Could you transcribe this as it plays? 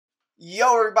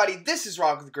Yo everybody, this is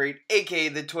Rock with the Great, aka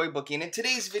the Toy Bookie, and in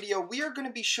today's video we are going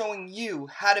to be showing you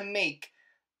how to make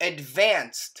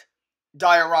advanced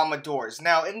diorama doors.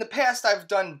 Now in the past I've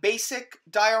done basic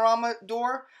diorama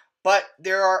door, but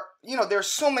there's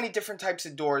so many different types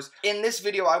of doors. In this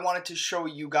video I wanted to show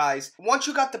you guys, once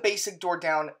you got the basic door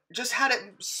down, just how to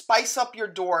spice up your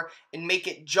door and make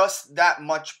it just that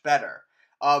much better.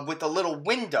 With a little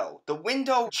window. The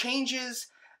window changes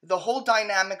the whole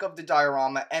dynamic of the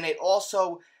diorama, and it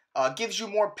also gives you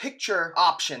more picture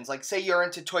options. Like say you're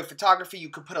into toy photography, you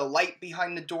could put a light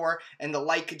behind the door and the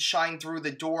light could shine through the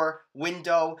door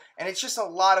window, and it's just a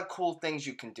lot of cool things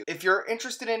you can do. If you're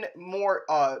interested in more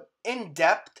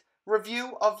in-depth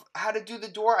review of how to do the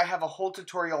door, I have a whole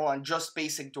tutorial on just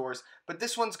basic doors, but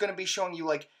this one's going to be showing you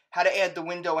like how to add the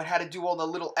window and how to do all the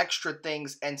little extra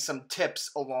things and some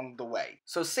tips along the way.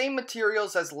 So same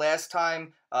materials as last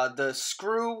time. The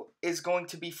screw is going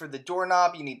to be for the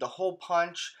doorknob. You need the hole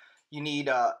punch. You need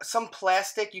some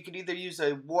plastic. You could either use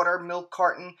a water milk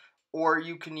carton or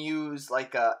you can use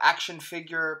like a action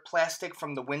figure plastic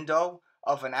from the window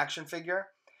of an action figure.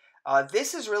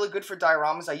 This is really good for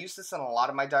dioramas. I use this in a lot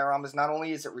of my dioramas. Not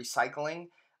only is it recycling,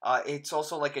 it's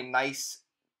also like a nice,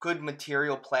 good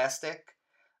material plastic.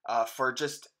 For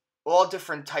just all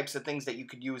different types of things that you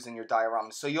could use in your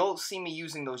dioramas. So you'll see me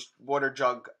using those water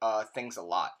jug things a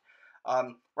lot.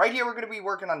 Right here we're going to be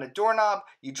working on the doorknob.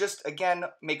 You just, again,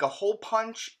 make a hole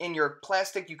punch in your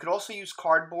plastic. You could also use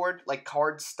cardboard, like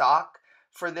card stock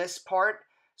for this part.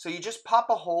 So you just pop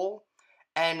a hole,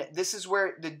 and this is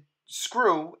where the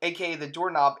screw, aka the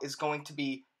doorknob, is going to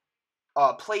be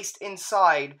placed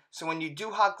inside. So when you do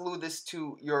hot glue this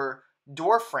to your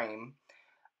door frame,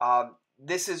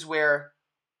 this is where,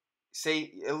 say,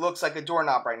 it looks like a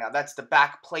doorknob right now. That's the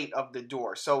back plate of the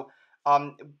door. So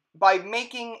by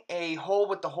making a hole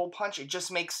with the hole punch, it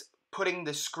just makes putting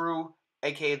the screw,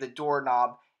 aka the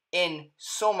doorknob, in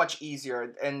so much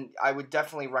easier. And I would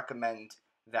definitely recommend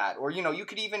that. Or, you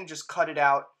could even just cut it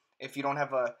out. If you don't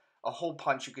have a hole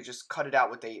punch, you could just cut it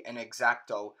out with an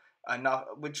X-Acto,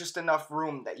 with just enough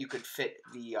room that you could fit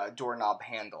the doorknob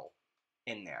handle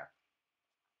in there.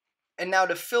 And now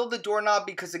to fill the doorknob,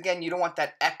 because again, you don't want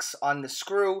that X on the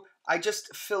screw, I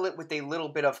just fill it with a little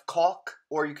bit of caulk,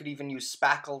 or you could even use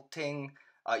spackleting,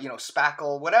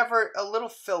 spackle, whatever, a little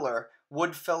filler,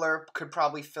 wood filler could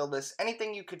probably fill this.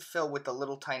 Anything you could fill with a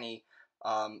little tiny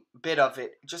bit of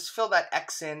it, just fill that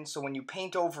X in, so when you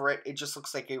paint over it, it just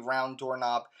looks like a round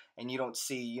doorknob, and you don't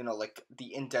see, like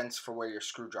the indents for where your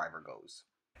screwdriver goes.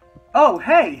 Oh,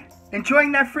 hey!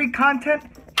 Enjoying that free content?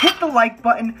 Hit the like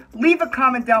button, leave a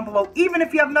comment down below, even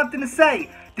if you have nothing to say.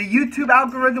 The YouTube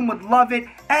algorithm would love it,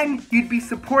 and you'd be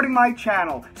supporting my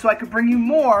channel, so I could bring you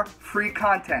more free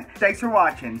content. Thanks for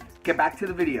watching. Get back to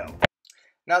the video.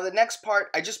 Now the next part,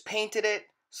 I just painted it,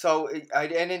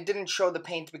 and it didn't show the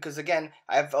paint because, again,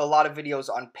 I have a lot of videos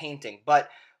on painting. But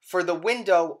for the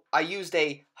window, I used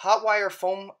a Hot Wire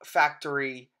Foam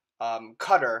Factory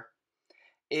cutter.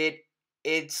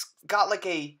 It's got like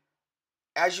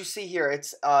as you see here,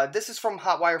 this is from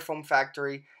Hot Wire Foam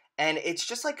Factory, and it's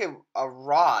just like a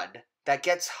rod that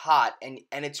gets hot, and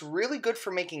it's really good for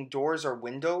making doors or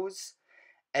windows.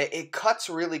 It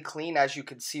cuts really clean, as you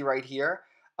can see right here.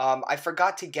 I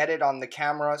forgot to get it on the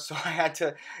camera, so I had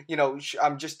to,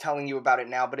 I'm just telling you about it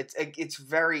now, but it's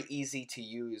very easy to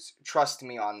use. Trust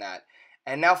me on that.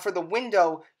 And now for the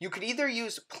window, you could either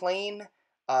use plain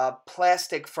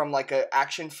plastic from like an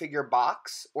action figure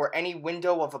box or any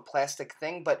window of a plastic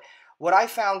thing, but what I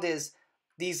found is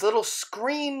these little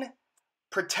screen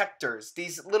protectors,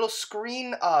 these little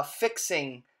screen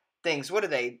fixing things. What are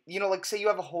they? Like say you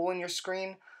have a hole in your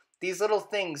screen, these little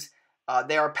things,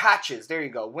 they are patches. There you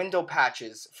go, window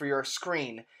patches for your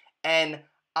screen. And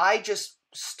I just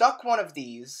stuck one of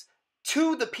these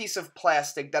to the piece of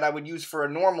plastic that I would use for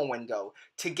a normal window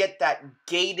to get that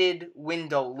gated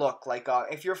window look. Like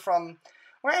if you're from,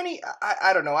 or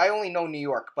I don't know, I only know New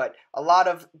York, but a lot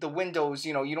of the windows,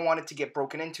 you don't want it to get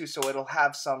broken into, so it'll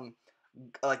have some,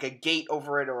 like a gate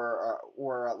over it,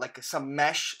 or like some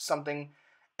mesh, something.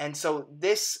 And so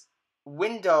this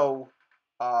window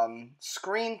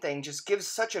screen thing just gives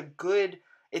such a good,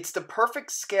 it's the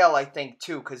perfect scale, I think,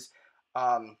 too, because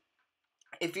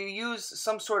if you use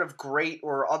some sort of grate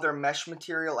or other mesh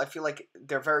material, I feel like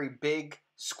they're very big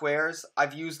squares.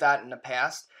 I've used that in the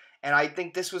past, and I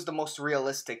think this was the most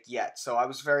realistic yet. So I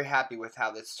was very happy with how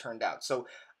this turned out. So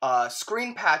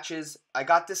screen patches, I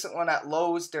got this one at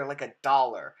Lowe's. They're like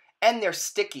 $1, and they're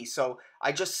sticky. So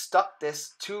I just stuck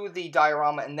this to the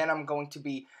diorama, and then I'm going to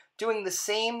be doing the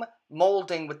same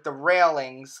molding with the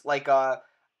railings, like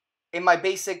in my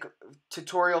basic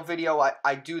tutorial video,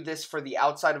 I do this for the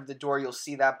outside of the door. You'll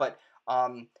see that, but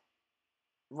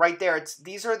right there,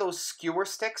 these are those skewer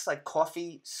sticks, like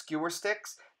coffee skewer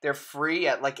sticks. They're free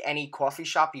at like any coffee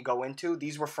shop you go into.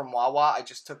 These were from Wawa. I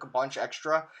just took a bunch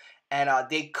extra, and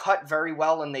they cut very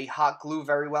well and they hot glue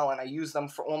very well. And I use them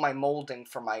for all my molding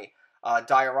for my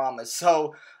dioramas.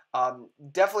 So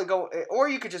definitely go, or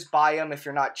you could just buy them if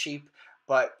you're not cheap.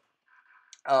 But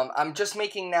I'm just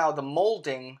making now the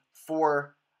molding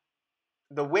for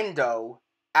the window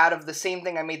out of the same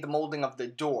thing I made the molding of the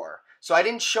door. So I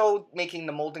didn't show making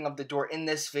the molding of the door in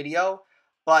this video,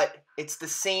 but it's the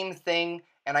same thing,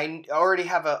 and I already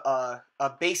have a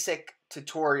basic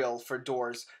tutorial for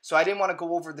doors, so I didn't want to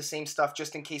go over the same stuff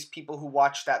just in case people who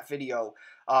watched that video,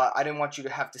 I didn't want you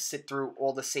to have to sit through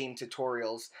all the same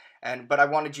tutorials, but I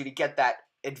wanted you to get that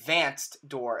advanced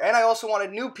door, and I also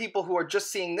wanted new people who are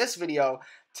just seeing this video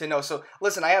to know. So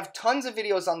listen, I have tons of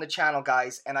videos on the channel,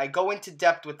 guys, and I go into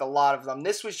depth with a lot of them.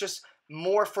 This was just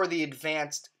more for the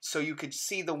advanced so you could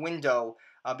see the window,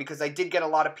 because I did get a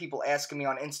lot of people asking me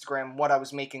on Instagram what I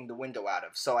was making the window out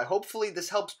of. So hopefully this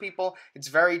helps people. It's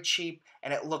very cheap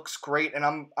and it looks great, and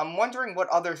I'm wondering what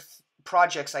other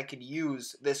projects I could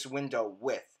use this window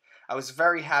with. I was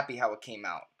very happy how it came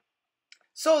out.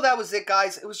 So that was it,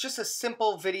 guys. It was just a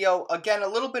simple video. Again, a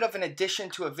little bit of an addition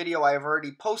to a video I have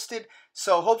already posted.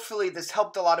 So hopefully this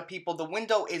helped a lot of people. The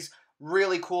window is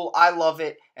really cool. I love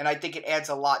it, and I think it adds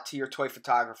a lot to your toy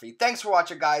photography. Thanks for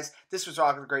watching, guys. This was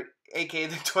Rock the Great, aka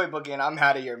the Toy Bookie, and I'm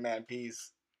out of here, man.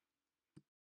 Peace.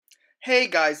 Hey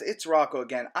guys, it's Rocco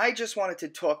again. I just wanted to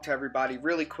talk to everybody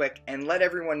really quick and let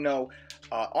everyone know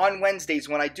on Wednesdays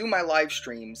when I do my live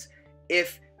streams,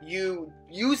 if you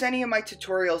use any of my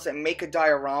tutorials and make a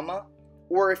diorama,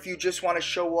 or if you just want to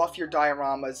show off your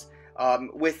dioramas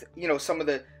with, you know, some of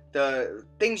the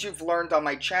things you've learned on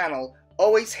my channel,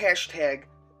 always hashtag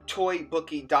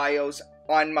ToyBookieDios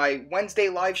on my Wednesday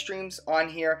live streams on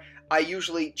here. I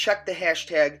usually check the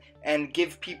hashtag and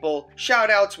give people shout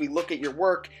outs. We look at your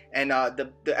work, and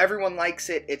everyone likes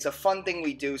it. It's a fun thing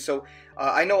we do. So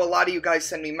I know a lot of you guys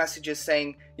send me messages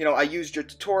saying, you know, I used your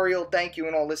tutorial, thank you,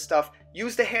 and all this stuff.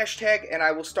 Use the hashtag and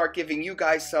I will start giving you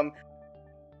guys some,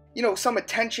 you know, some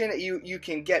attention. You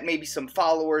can get maybe some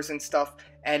followers and stuff,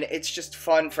 and it's just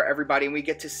fun for everybody, and we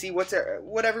get to see what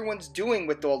everyone's doing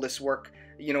with all this work,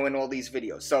 you know, in all these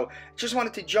videos. So just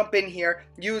wanted to jump in here.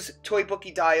 Use Toy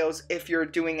Bookie Dios if you're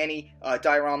doing any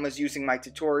dioramas using my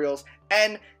tutorials,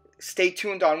 and stay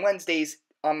tuned on Wednesdays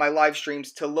on my live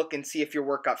streams to look and see if your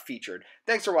work got featured.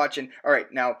 Thanks for watching. All right,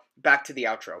 now back to the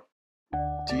outro.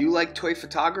 Do you like toy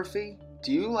photography?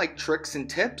 Do you like tricks and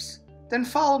tips? Then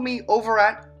follow me over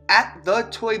at the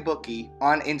Toy Bookie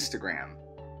on Instagram.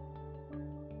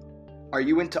 Are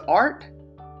you into art?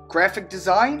 Graphic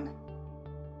design?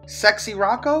 Sexy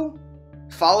Rocco?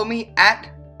 Follow me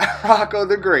at Rocco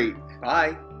the Great.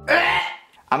 Bye.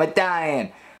 I'm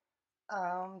a-dying.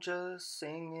 I'm just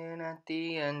singing at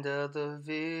the end of the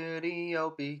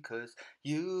video because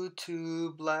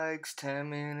YouTube likes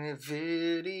 10-minute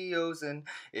videos, and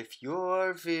if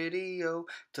your video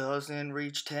doesn't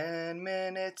reach 10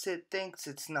 minutes, it thinks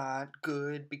it's not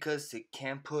good because it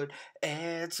can't put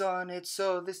ads on it.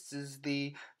 So this is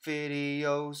the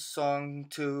video song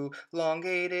to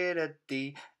elongate it at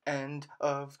the end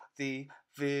of the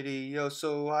video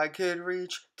so I could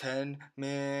reach 10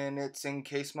 minutes. In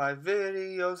case my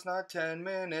video's not 10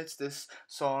 minutes, this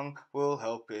song will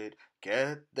help it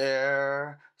get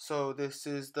there. So this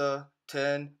is the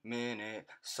 10-minute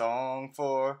song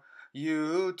for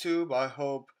YouTube. I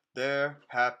hope they're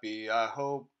happy. I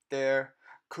hope they're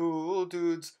cool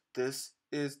dudes. This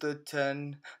is the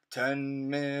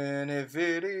 10-minute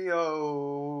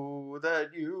video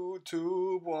that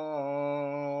YouTube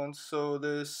wants. So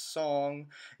this song,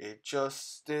 it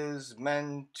just is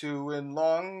meant to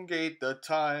elongate the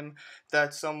time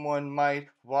that someone might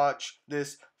watch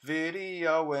this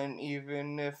video. And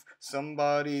even if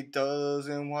somebody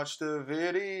doesn't watch the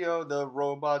video, the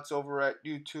robots over at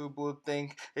YouTube will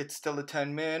think it's still a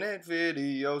 10-minute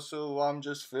video. So I'm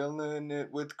just filling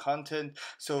it with content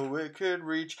so it could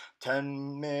reach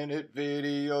 10-minute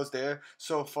videos. They're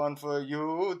so fun for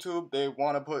YouTube. They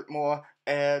want to put more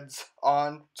ads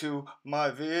on to my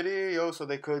video so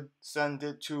they could send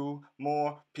it to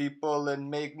more people and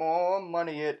make more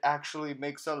money. It actually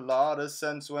makes a lot of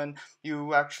sense when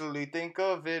you actually think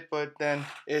of it, but then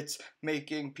it's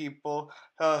making people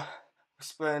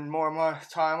spend more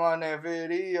time on their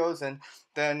videos, and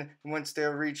then once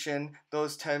they're reaching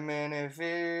those 10-minute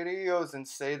videos and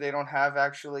say they don't have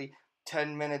actually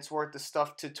 10 minutes worth of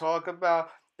stuff to talk about,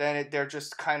 then they're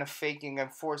just kind of faking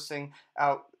and forcing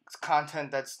out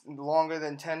content that's longer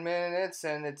than 10 minutes,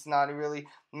 and it's not really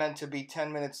meant to be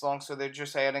 10 minutes long, so they're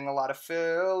just adding a lot of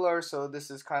filler. So this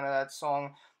is kind of that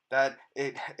song that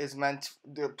it is meant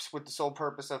with the sole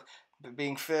purpose of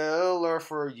being filler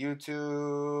for YouTube.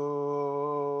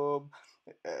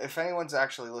 If anyone's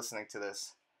actually listening to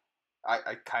this,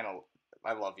 I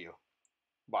love you.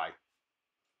 Bye.